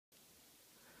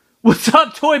What's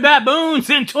up, toy baboons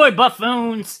and toy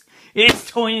buffoons? It's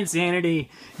Toy Insanity,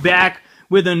 back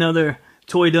with another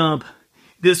toy dump.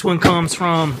 This one comes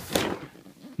from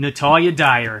Natalia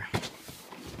Dyer.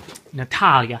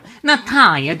 Natalia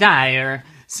Dyer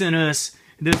sent us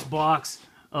this box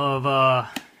of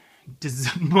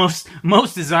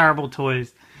most desirable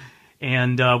toys,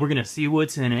 and we're gonna see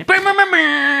what's in it.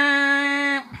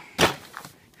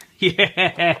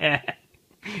 Yeah.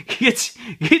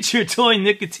 Get your toy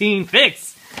nicotine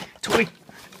fix. Toy.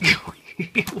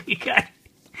 we got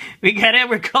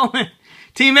Edward Cullen.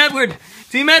 Team Edward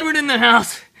in the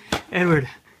house. Edward,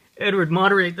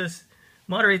 moderate this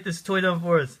toy dump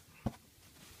for us.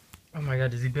 Oh my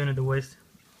God, does he bend at the waist?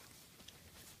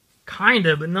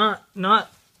 Kinda, but not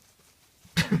not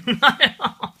at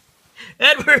all.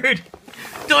 Edward,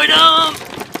 toy dump.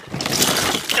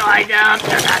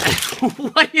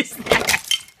 What is that?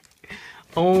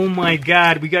 Oh my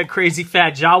God, we got crazy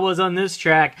fat Jawas on this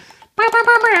track.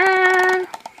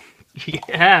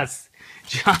 Yes.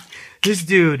 This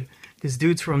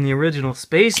dude's from the original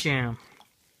Space Jam.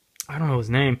 I don't know his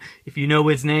name. If you know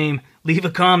his name, leave a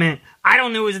comment. I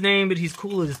don't know his name, but he's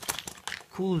cool as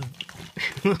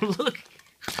look.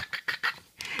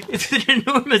 It's an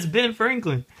enormous Ben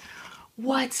Franklin.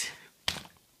 What?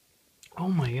 Oh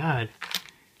my God.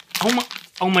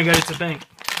 Oh my God, it's a bank.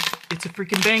 It's a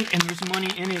freaking bank, and there's money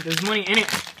in it. There's money in it.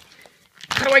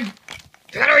 How do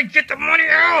I get the money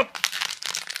out?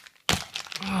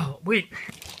 Oh, wait.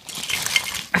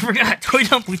 I forgot. Toy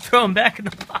dump, we throw them back in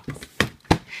the box.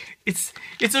 It's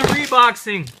a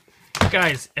reboxing.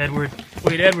 Guys, Edward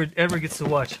gets to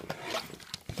watch.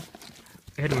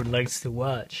 Edward likes to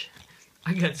watch.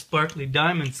 I got sparkly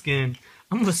diamond skin.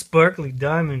 I'm a sparkly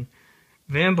diamond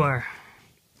vampire.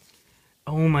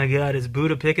 Oh my God, is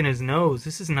Buddha picking his nose?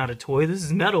 This is not a toy, this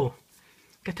is metal.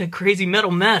 Got that crazy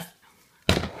metal meth.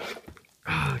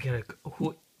 Oh,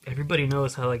 everybody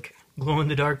knows how, like,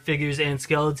 glow-in-the-dark figures and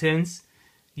skeletons.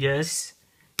 Yes.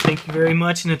 Thank you very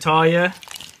much, Natalia.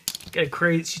 Got a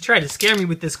crazy. She tried to scare me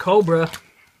with this cobra.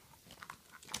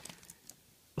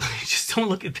 Just don't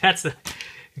look at that's the.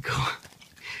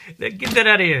 Get that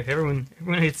out of here, everyone.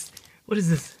 Everyone hates. What is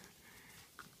this?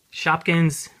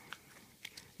 Shopkins.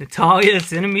 Natalia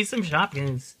sending me some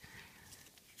Shopkins.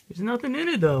 There's nothing in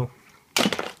it though.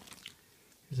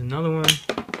 There's another one.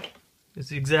 It's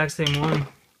the exact same one.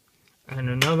 And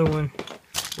another one.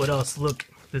 What else? Look,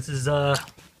 this is a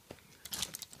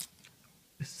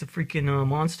freaking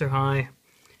Monster High.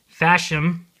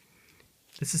 Fashion.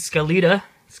 This is Skelita.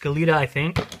 Skelita, I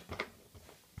think.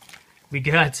 We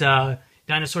got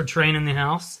Dinosaur Train in the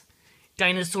house.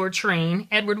 Dinosaur Train.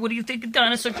 Edward, what do you think of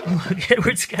Dinosaur? Look,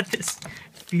 Edward's got this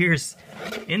fierce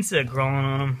insect crawling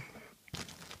on him.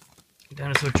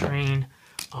 Dinosaur Train.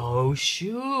 Oh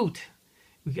shoot!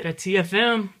 We got a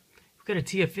TFM. We got a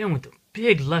TFM with the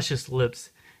big luscious lips.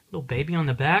 Little baby on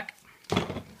the back.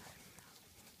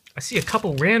 I see a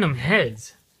couple random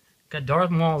heads. Got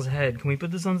Darth Maul's head. Can we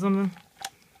put this on something?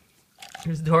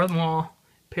 Here's Darth Maul,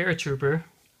 Paratrooper.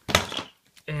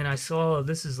 And I saw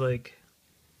this is like.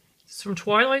 Is this from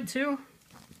Twilight too?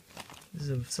 This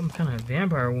is some kind of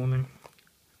vampire woman.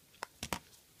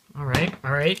 Alright.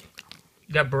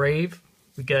 We got Brave.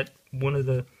 We got one of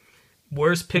the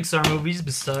worst Pixar movies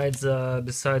besides all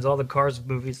the Cars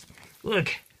movies.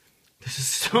 Look, there's a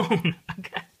stone.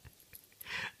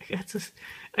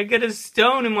 I got a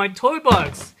stone in my toy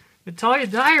box. Natalia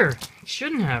Dyer.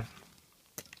 Shouldn't have.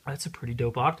 That's a pretty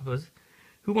dope octopus.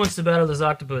 Who wants to battle this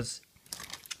octopus?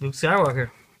 Luke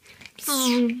Skywalker.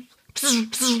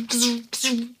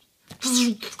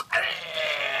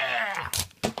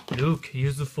 Luke,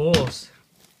 use the Force.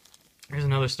 Here's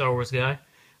another Star Wars guy.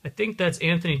 I think that's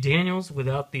Anthony Daniels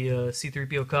without the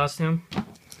C-3PO costume.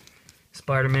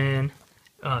 Spider-Man,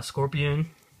 Scorpion,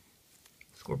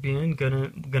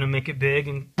 gonna make it big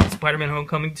in Spider-Man: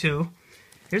 Homecoming 2.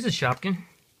 Here's a Shopkin.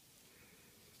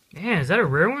 Man, is that a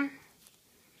rare one?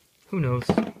 Who knows?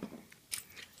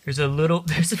 There's a little.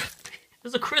 There's a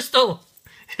crystal.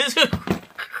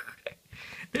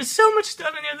 There's so much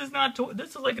stuff in here that's not toy.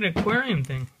 This is like an aquarium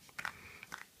thing.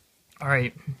 All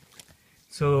right.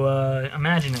 So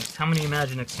Imaginex. How many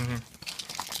Imaginex in here?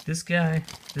 This guy.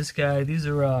 These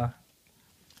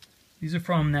are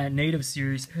from that Native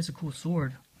series. Here's a cool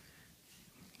sword.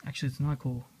 Actually, it's not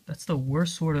cool. That's the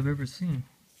worst sword I've ever seen.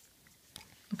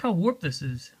 Look how warped this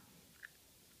is.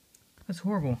 That's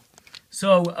horrible.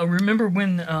 So remember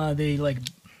when they like,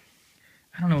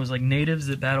 I don't know, it was like natives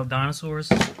that battled dinosaurs.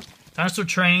 Dinosaur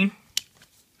Train.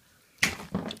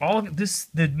 All of this,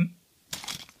 the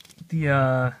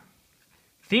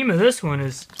theme of this one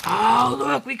is, oh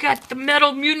look, we got the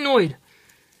metal mutanoid.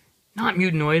 Not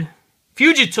Mutanoid.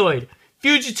 Fugitoid.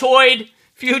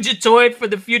 Fugitoid for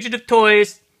the fugitive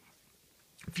toys.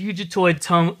 Fugitoid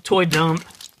toy dump.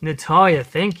 Natalia,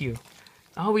 thank you.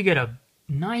 Oh, we got a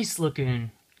nice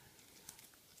looking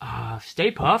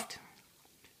Stay Puffed.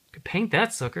 Could paint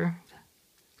that sucker.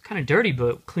 It's kind of dirty,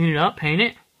 but clean it up, paint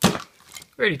it. We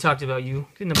already talked about you.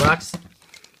 Get in the box.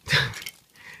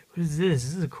 What is this?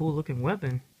 This is a cool looking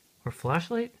weapon. Or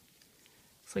flashlight?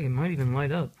 Looks like it might even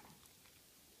light up.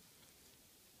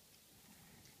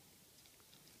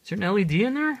 Is there an LED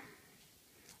in there?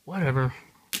 Whatever.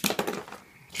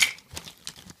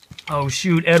 Oh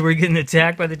shoot, Edward getting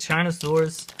attacked by the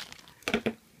Chinosaurs.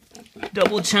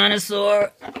 Double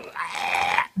Chinosaur.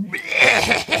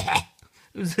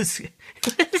 Who's this?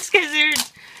 This guy's here.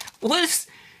 What is...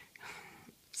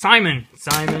 Simon,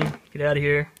 get out of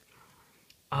here.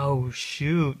 Oh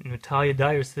shoot, Natalia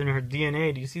Dyer's thinning her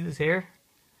DNA. Do you see this hair?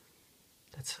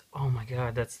 That's, oh my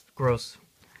god, that's gross.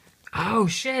 Oh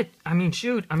shit, I mean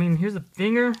shoot, here's a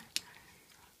finger.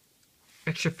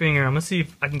 Extra finger, I'm gonna see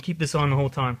if I can keep this on the whole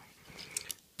time.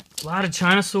 A lot of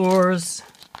Chinosaurs.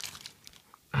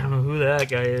 I don't know who that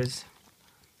guy is.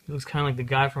 He looks kind of like the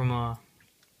guy from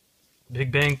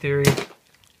Big Bang Theory.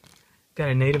 Got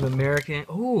a Native American.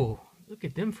 Oh, look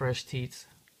at them fresh teats.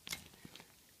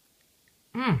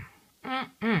 I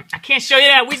can't show you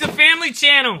that. We's a family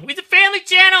channel. We's a family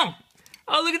channel.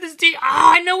 Oh, look at this demon.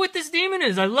 Oh, I know what this demon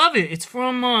is. I love it. It's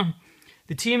from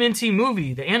the TMNT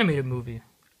movie, the animated movie.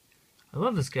 I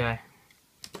love this guy.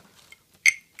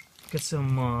 Got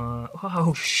some,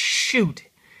 oh, shoot.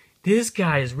 This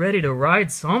guy is ready to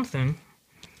ride something.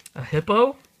 A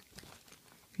hippo?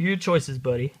 Your choices,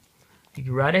 buddy. You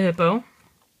can ride a hippo.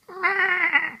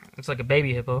 Looks like a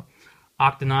baby hippo.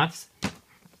 Octonauts.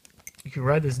 You can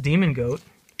ride this demon goat.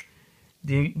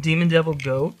 Demon devil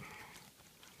goat.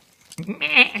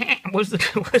 What does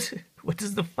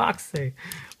the fox say?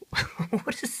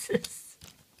 What is this?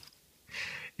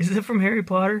 Is it from Harry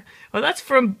Potter? Oh,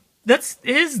 that's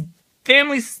his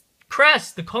family's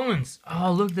crest, the Cullens.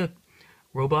 Oh, look, the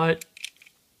robot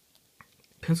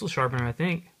pencil sharpener, I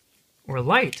think. Or a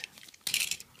light.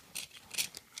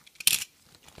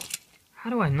 How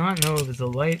do I not know if it's a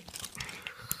light?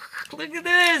 Look at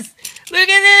this! Look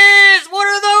at this! What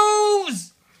are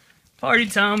those? Party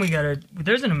time, we got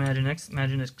there's an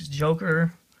Imaginext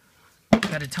Joker.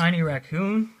 Got a tiny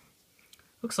raccoon.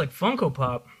 Looks like Funko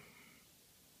Pop.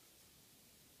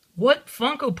 What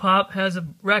Funko Pop has a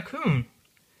raccoon?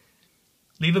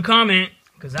 Leave a comment,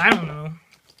 because I don't know.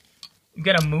 You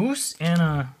got a moose and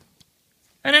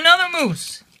another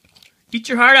moose. Eat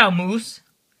your heart out, moose.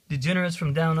 Degenerates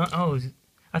from down. Oh,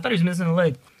 I thought he was missing a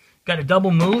leg. Got a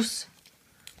double moose.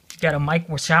 Got a Mike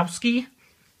Wachowski.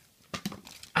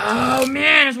 Oh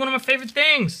man, it's one of my favorite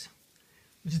things.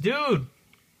 This dude.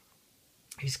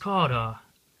 He's called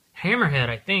Hammerhead,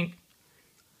 I think.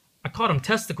 I called him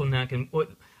Testicle Neck, and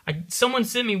someone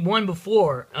sent me one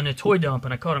before on a toy dump,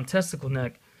 and I called him Testicle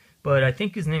Neck, but I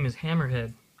think his name is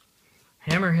Hammerhead.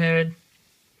 Hammerhead.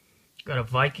 Got a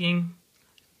Viking,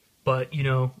 but you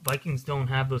know, Vikings don't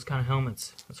have those kind of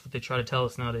helmets. That's what they try to tell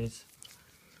us nowadays.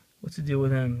 What's the deal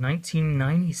with him?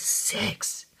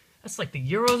 1996. That's like the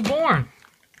year I was born.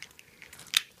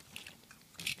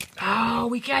 Oh,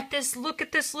 we got this. Look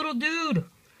at this little dude.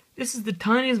 This is the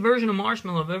tiniest version of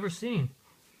Marshmallow I've ever seen.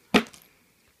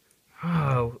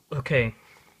 Oh, okay.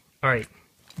 Alright.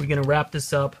 We're going to wrap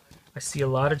this up. I see a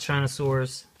lot of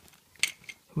Chinosaurs.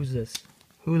 Who's this?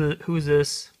 Who's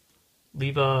this?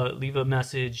 Leave a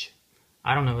message.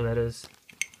 I don't know who that is.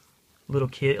 A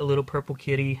little purple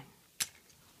kitty.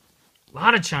 A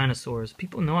lot of Chinosaurs.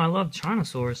 People know I love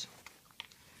Chinosaurs.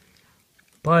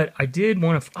 But I did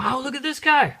want to... Oh, look at this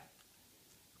guy.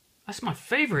 That's my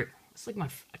favorite. It's like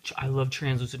I love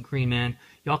translucent green, man.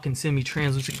 Y'all can send me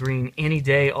translucent green any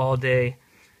day, all day.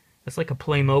 That's like a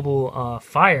Playmobil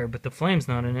fire, but the flame's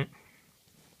not in it.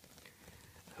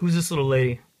 Who's this little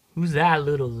lady? Who's that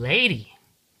little lady?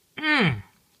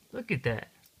 Look at that.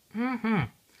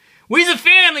 We's a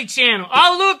family channel.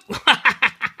 Oh, look.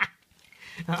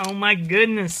 Oh, my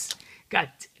goodness.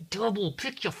 Got double.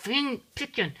 Pick your thing.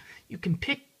 You can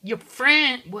pick your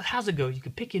friend. Well, how's it go? You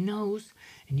can pick your nose,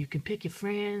 and you can pick your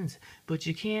friends, but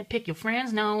you can't pick your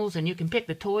friend's nose, and you can pick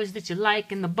the toys that you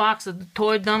like in the box of the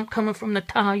toy dump coming from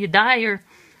Natalia Dyer.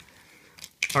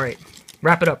 All right.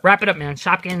 Wrap it up. Wrap it up, man.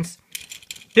 Shopkins.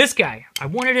 This guy. I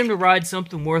wanted him to ride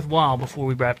something worthwhile before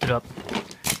we wrapped it up.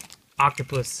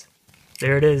 Octopus.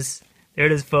 There it is. There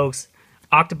it is, folks.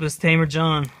 Octopus Tamer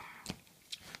John.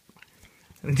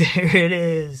 There it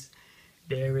is.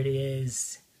 There it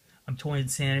is. I'm Toy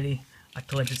Insanity. I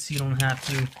collect it so you don't have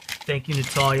to. Thank you,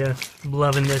 Natalia. I'm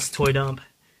loving this toy dump.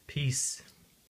 Peace.